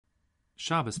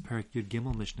Shabbos, Perek Yud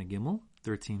Gimel, Mishnah Gimel,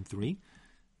 13.3.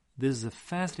 This is a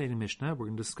fascinating Mishnah. We're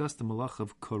going to discuss the malach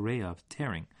of korea, of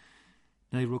tearing.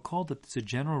 Now you recall that it's a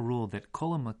general rule that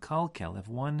kol makalkel, if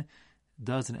one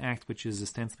does an act which is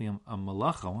ostensibly a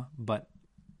malacha, but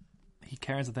he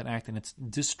carries out that act and it's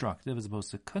destructive as opposed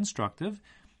to constructive,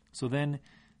 so then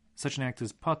such an act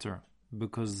is pater,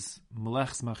 because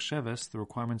melech's machsheves, the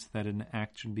requirements that an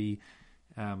act should be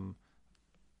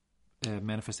a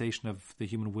manifestation of the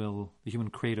human will, the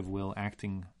human creative will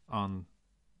acting on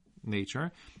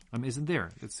nature, isn't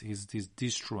there. He's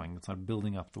destroying. It's not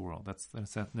building up the world. That's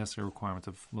a necessary requirement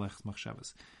of melech's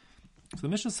machsheves. So the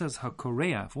Mishnah says,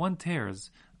 HaKoreya, if one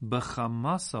tears,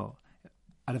 b'chamaso,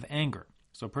 out of anger.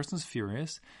 So a person is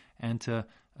furious, and to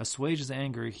assuage his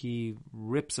anger, he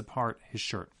rips apart his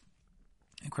shirt.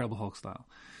 Incredible Hulk style.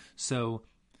 So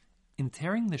in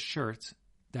tearing the shirt,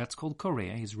 that's called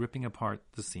korea. He's ripping apart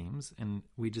the seams. And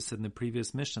we just said in the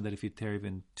previous Mishnah that if you tear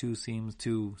even 2 seams,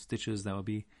 2 stitches, that would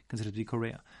be considered to be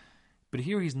korea. But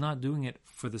here he's not doing it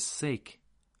for the sake,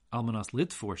 almanas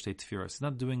litfor shtei tfiros. He's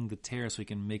not doing the tear so he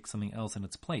can make something else in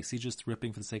its place. He's just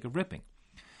ripping for the sake of ripping.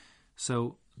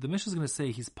 So the Mishnah is going to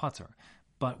say he's pater.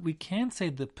 But we can't say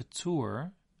the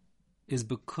patur is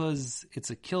because it's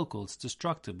a kilkul, it's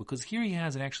destructive, because here he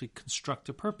has an actually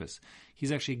constructive purpose.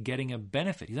 He's actually getting a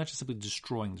benefit. He's not just simply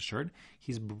destroying the shirt.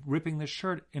 He's ripping the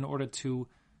shirt in order to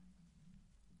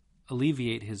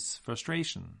alleviate his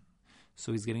frustration.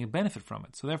 So he's getting a benefit from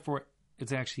it. So therefore,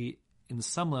 it's actually, in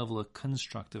some level, a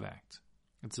constructive act.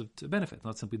 It's a benefit,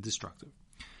 not simply destructive.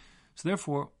 So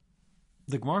therefore,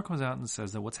 the Gemara comes out and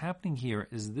says that what's happening here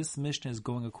is this Mishnah is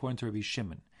going according to Rabbi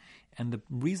Shimon. And the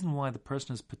reason why the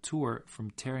person is patur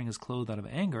from tearing his clothes out of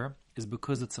anger is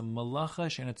because it's a malacha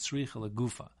she'enetzricha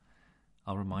lagufa.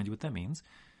 I'll remind you what that means.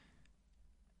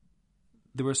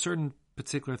 There were certain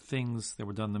particular things that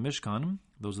were done in the Mishkan,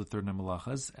 those are the 39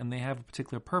 malachas, and they have a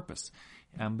particular purpose.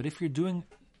 But if you're doing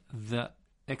the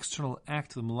external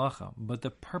act of the malacha, but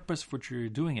the purpose for which you're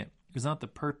doing it is not the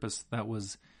purpose that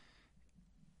was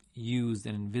used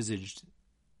and envisaged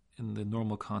in the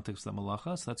normal context of the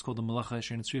malacha, so that's called the malacha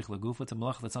she'enetzricha lagufa. It's a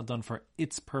malacha that's not done for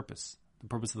its purpose, the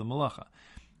purpose of the malacha.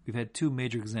 We've had 2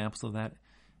 major examples of that,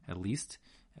 at least,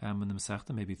 in the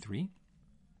Masechta, maybe 3.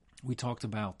 We talked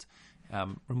about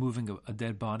removing a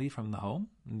dead body from the home,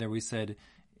 and there we said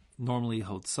normally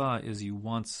hotzah is you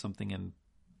want something in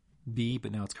B,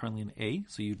 but now it's currently in A,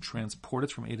 so you transport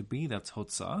it from A to B, that's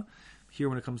hotzah. Here,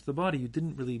 when it comes to the body, you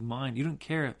didn't really mind, you didn't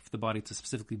care if the body to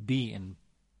specifically be in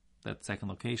that second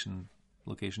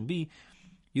location B,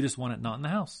 you just want it not in the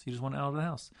house. You just want it out of the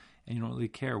house. And you don't really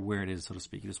care where it is, so to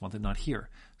speak. You just want it not here.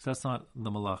 So that's not the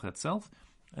malacha itself,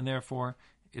 and therefore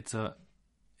it's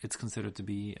considered to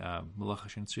be malacha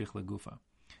she'enetzricha lagufa.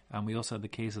 We also had the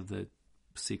case of the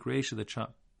psik reisha,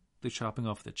 the chopping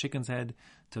off the chicken's head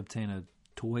to obtain a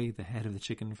toy, the head of the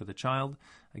chicken for the child.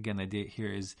 Again, the idea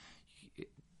here is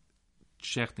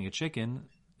shechting a chicken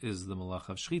is the malacha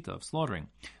of shechita, of slaughtering.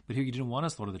 But here you didn't want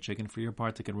to slaughter the chicken. For your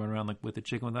part, they could run around with the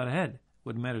chicken without a head.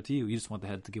 Wouldn't matter to you. You just want the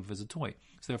head to give as a toy.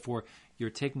 So therefore,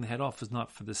 you're taking the head off is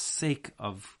not for the sake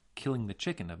of killing the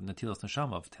chicken, of natilas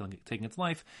neshama, of taking its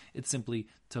life. It's simply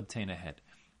to obtain a head.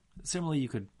 Similarly, you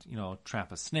could,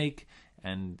 trap a snake,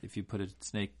 and if you put a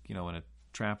snake, in a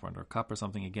trap or under a cup or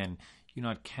something, again, you're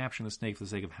not capturing the snake for the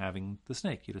sake of having the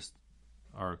snake. You just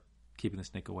are keeping the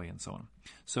snake away and so on.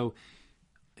 So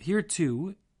here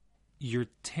too, you're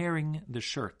tearing the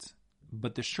shirt,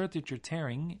 but the shirt that you're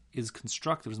tearing is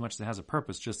constructive as much as it has a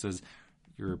purpose, just as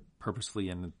you're purposefully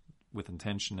and with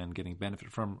intention and getting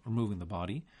benefit from removing the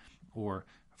body, or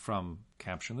from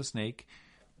capturing the snake,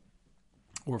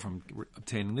 or from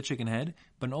obtaining the chicken head.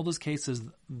 But in all those cases,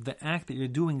 the act that you're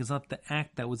doing is not the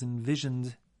act that was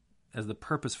envisioned as the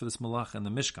purpose for this malacha in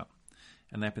the Mishkan.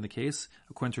 And that being the case,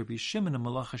 according to Rabbi Shimon, a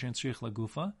malacha she'enetzricha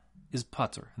lagufa is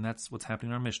pater, and that's what's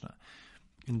happening in our Mishnah.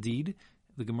 Indeed,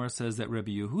 the Gemara says that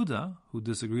Rabbi Yehuda, who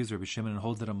disagrees with Rabbi Shimon and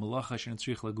holds that a malacha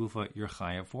she'enetzricha lagufa you're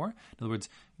chayav for. In other words,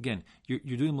 again,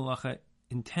 you're doing malacha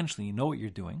intentionally. You know what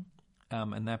you're doing,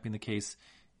 and that being the case,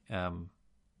 even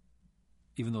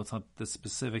though it's not the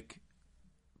specific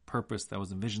purpose that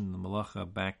was envisioned in the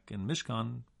malacha back in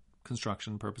Mishkan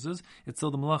construction purposes, it's still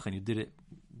the malacha, and you did it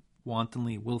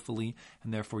wantonly, willfully,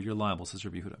 and therefore you're liable, says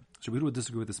Rabbi Yehuda. So Rabbi Yehuda would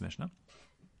disagree with this Mishnah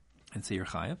and say you're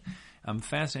chayav.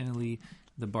 Fascinatingly,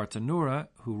 the Bartanura,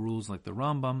 who rules like the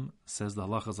Rambam, says the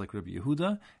halacha is like Rabbi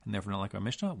Yehuda, and therefore not like our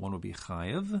Mishnah. One would be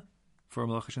chayav for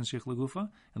malacha she'enetzricha lagufa,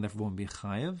 and therefore one would be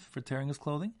chayav for tearing his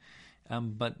clothing.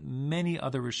 But many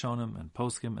other Rishonim and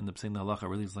Poskim end up saying the halacha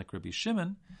really is like Rabbi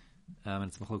Shimon, and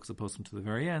it's machlokes the Poskim to the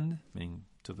very end, meaning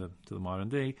to the modern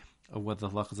day of whether the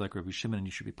halach is like Rabbi Shimon and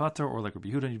you should be pater, or like Rabbi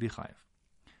Yehuda and you'd be chayiv.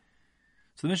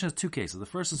 So the Mishnah has two cases. The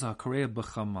first is hakorea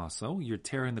b'chamaso, you're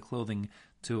tearing the clothing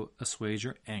to assuage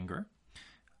your anger.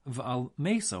 V'al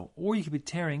meso, or you could be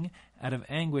tearing out of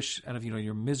anguish, out of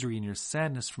your misery and your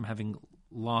sadness from having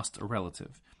lost a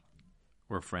relative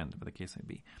or a friend, whatever the case may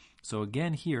be. So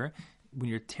again here, when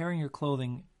you're tearing your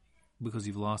clothing because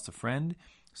you've lost a friend,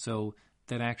 so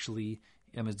that actually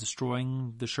is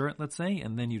destroying the shirt, let's say,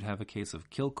 and then you'd have a case of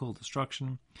kilkul,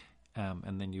 destruction,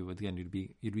 and then you'd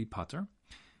be pater.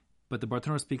 But the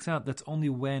Bartanura speaks out, that's only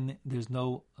when there's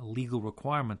no legal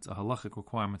requirement, a halachic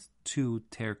requirement to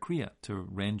tear kriya, to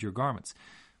rend your garments.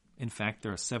 In fact,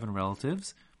 there are 7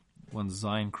 relatives. One's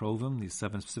Zayin Krovim, these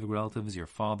 7 specific relatives, your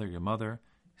father, your mother,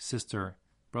 sister,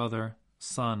 brother,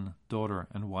 son, daughter,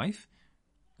 and wife,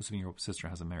 assuming your sister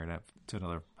hasn't married out to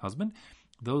another husband.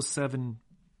 Those 7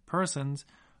 persons,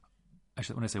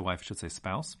 when I say wife, I should say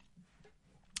spouse.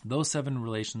 Those 7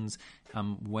 relations,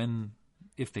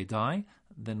 if they die,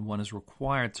 then one is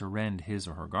required to rend his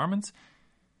or her garments.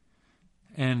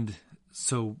 And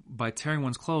so by tearing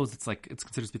one's clothes, it's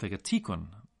considered to be like a tikkun.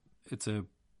 It's a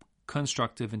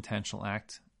constructive, intentional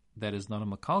act that is not a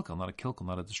makalkal, not a kilkal,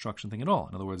 not a destruction thing at all.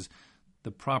 In other words,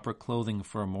 the proper clothing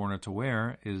for a mourner to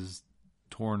wear is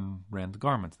torn, rend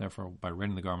garments. Therefore, by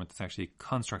rending the garment, it's actually a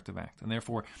constructive act. And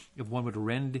therefore, if one would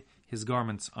rend his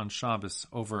garments on Shabbos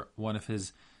over one of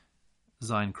his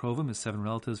Zayin Krovim, his 7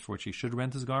 relatives for which he should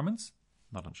rent his garments,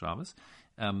 not on Shabbos,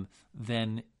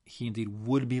 then he indeed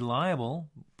would be liable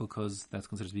because that's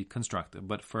considered to be constructive.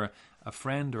 But for a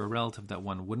friend or a relative that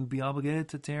one wouldn't be obligated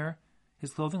to tear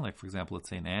his clothing, like for example, let's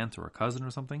say an aunt or a cousin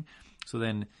or something, so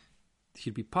then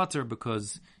he'd be pater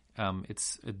because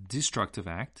it's a destructive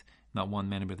act, not one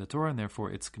mandated by the Torah, and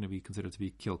therefore it's going to be considered to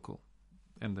be kilkul,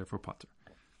 and therefore pater.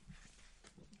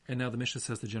 And now the Mishnah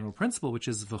says the general principle, which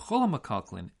is v'chol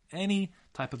makalklin, any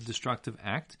type of destructive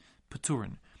act,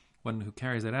 paturin. One who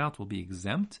carries it out will be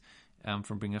exempt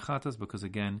from bringing chatas because,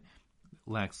 again,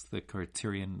 lacks the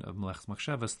criterion of melechas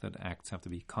machshavas that acts have to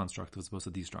be constructive as opposed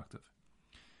to destructive.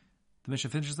 The Mishnah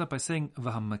finishes up by saying,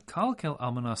 v'hamakalkel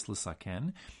almanas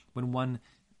l'saken, when one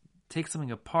takes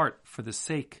something apart for the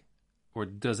sake, or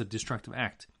does a destructive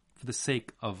act for the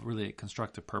sake of really a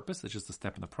constructive purpose, it's just a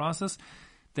step in the process,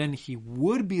 then he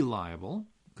would be liable,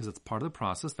 because it's part of the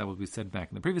process. That would be said back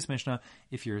in the previous Mishnah.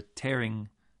 If you're tearing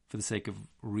for the sake of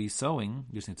re-sewing,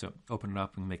 you just need to open it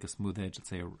up and make a smooth edge, let's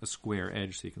say a square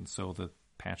edge, so you can sew the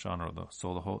patch on, or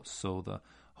sew the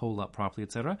hole up properly,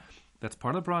 etc. That's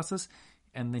part of the process,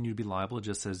 and then you'd be liable. It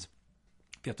just says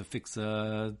if you have to fix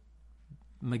a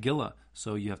Megillah,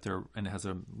 so you have to, and it has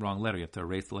a wrong letter, you have to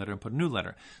erase the letter and put a new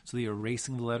letter. So the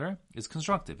erasing the letter is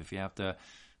constructive. If you have to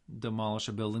demolish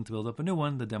a building to build up a new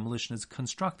one, the demolition is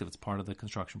constructive. It's part of the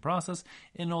construction process.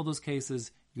 In all those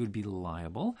cases, you would be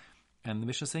liable. And the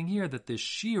Mishnah is saying here that the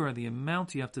shear, the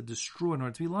amount you have to destroy in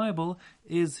order to be liable,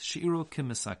 is she'iro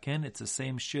kimisaken. It's the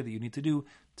same shear that you need to do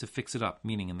to fix it up.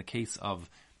 Meaning, in the case of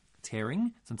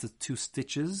tearing, since it's 2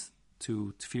 stitches,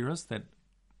 2 tfiras that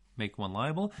make one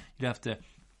liable, you'd have to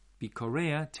be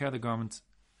korea, tear the garment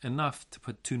enough to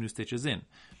put 2 new stitches in.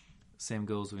 Same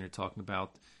goes when you're talking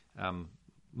about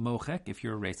mochek, if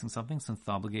you're erasing something, since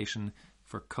the obligation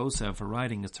for kosev, for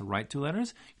writing, is to write 2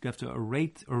 letters, you have to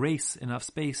erase enough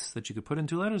space that you could put in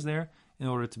 2 letters there in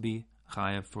order to be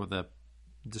chayav for the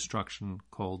destruction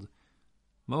called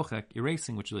mochek,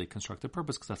 erasing, which is really a constructive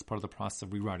purpose, because that's part of the process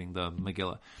of rewriting the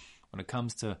Megillah. When it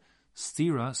comes to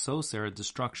stira, soser,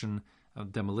 destruction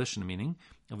of demolition, meaning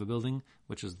of a building,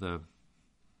 which is the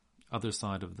other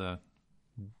side of the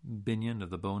binyan, of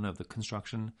the bona, of the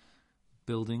construction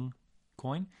building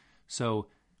coin. So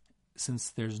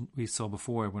since we saw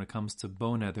before, when it comes to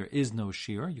bona, there is no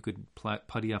shear. You could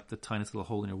putty up the tiniest little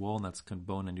hole in your wall, and that's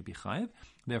bona, and you'd be chayiv.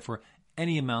 Therefore,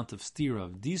 any amount of stira,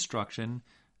 of destruction,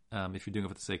 if you're doing it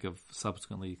for the sake of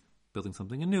subsequently building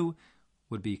something anew,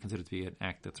 would be considered to be an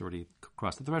act that's already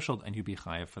crossed the threshold, and you'd be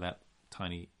chayiv for that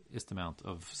tiniest amount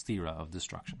of stira, of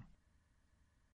destruction.